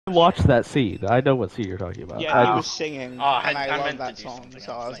watched that scene. I know what scene you're talking about. Yeah, he was singing, and I love that song,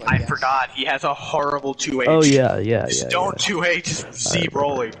 so I was like, yes. forgot. He has a horrible 2H. Oh yeah. Don't 2H Z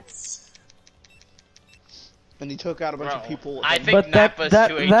Broly. And he took out a bunch of people. I think But that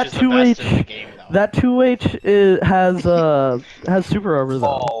 2H is the best in the game, though. That 2H has super armor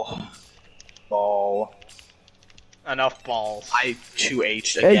though. Ball. Enough balls. I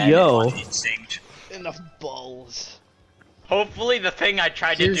 2H'd again. Hey yo. Instinct. Enough balls. Hopefully the thing I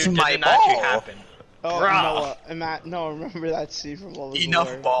tried to do Here's my didn't ball. actually happen. Oh, Bro. Noah, and Matt, no, remember that scene from Love is Enough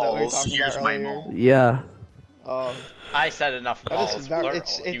War that balls. we were talking Here's about my earlier? ball. Yeah. I said enough That balls, is very- plural.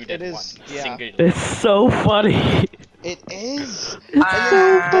 it- You it did is- one. yeah. Singular. It's so funny. It is. It's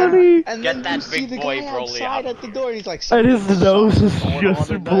so funny. And Get then that you see big the boy guy Broly outside out. at the door, and he's like, And his "Something nose is sucks going on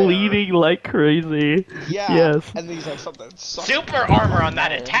just in there." bleeding like crazy. Yeah. Yes. And then he's like, something sucks Super going armor on that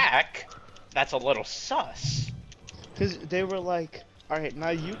there." attack? That's a little sus. Because they were like, all right, now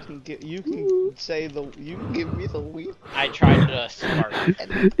you can give me the weep. I tried to spark.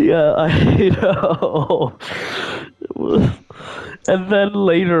 Yeah, I know. And then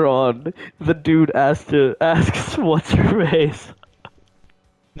later on, the dude asks what's her face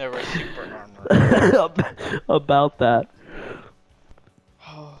There was super armor. about that.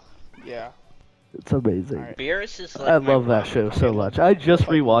 Oh, yeah. It's amazing. Alright. Beerus is like I my love that brother. show so much. I just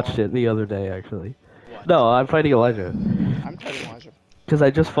rewatched it the other day, actually. No, I'm fighting Elijah. I'm fighting Elijah. Because I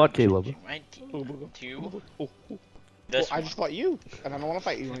just fought Caleb. My two. Oh, This I just fought you, and I don't want to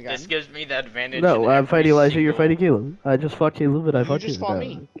fight you again. This gives me the advantage. No, in I'm every fighting Elijah, you're single- fighting Caleb. I just fought Caleb and I You fought just you. fought No.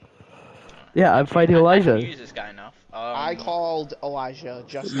 me. Yeah, I'm fighting I Elijah. don't use this guy enough. I called Elijah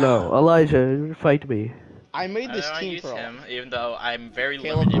just No, now. Elijah, fight me. I made I this don't team use for him, even though I'm very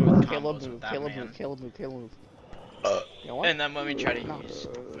Caleb limited move, with Caleb combos move, with that Caleb man. move, Caleb move, Caleb move. You know what? And then let me try to use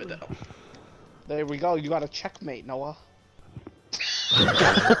Videl. There we go. You got a checkmate, Noah.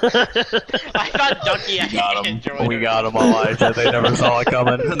 I thought Ducky enjoyed We got him, Elijah. They never saw it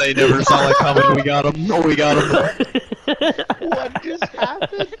coming. They never saw it coming. We got him. Oh, we got him. What just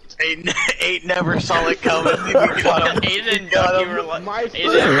happened? Eight never saw it coming. We got him. Aiden and Got Ducky him. were like, My Aiden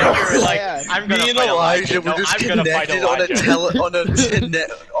and Ducky were like, plan. I'm gonna Me and fight Elijah were No, just I'm gonna fight connected on a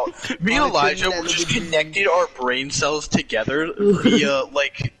Elijah. Me and Elijah were just connected our brain cells together via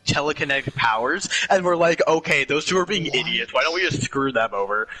like telekinetic powers, and we're like, okay, those two are being idiots. Why don't we just screw them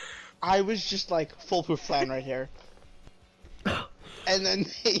over? I was just like foolproof plan right here. And then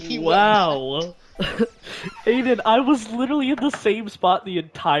he Wow. Aiden, I was literally in the same spot the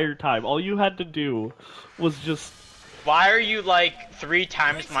entire time. All you had to do was just... Why are you like 3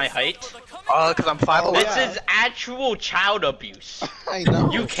 times my height? Cause I'm 5'11". This is actual child abuse. I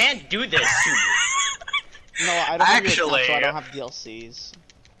know. You can't do this to me. No, I don't Actually- have your account, so I don't have DLCs.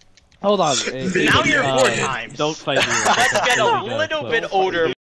 Hold on. Now you're 4 times. Don't fight me. Let's get a little bit older.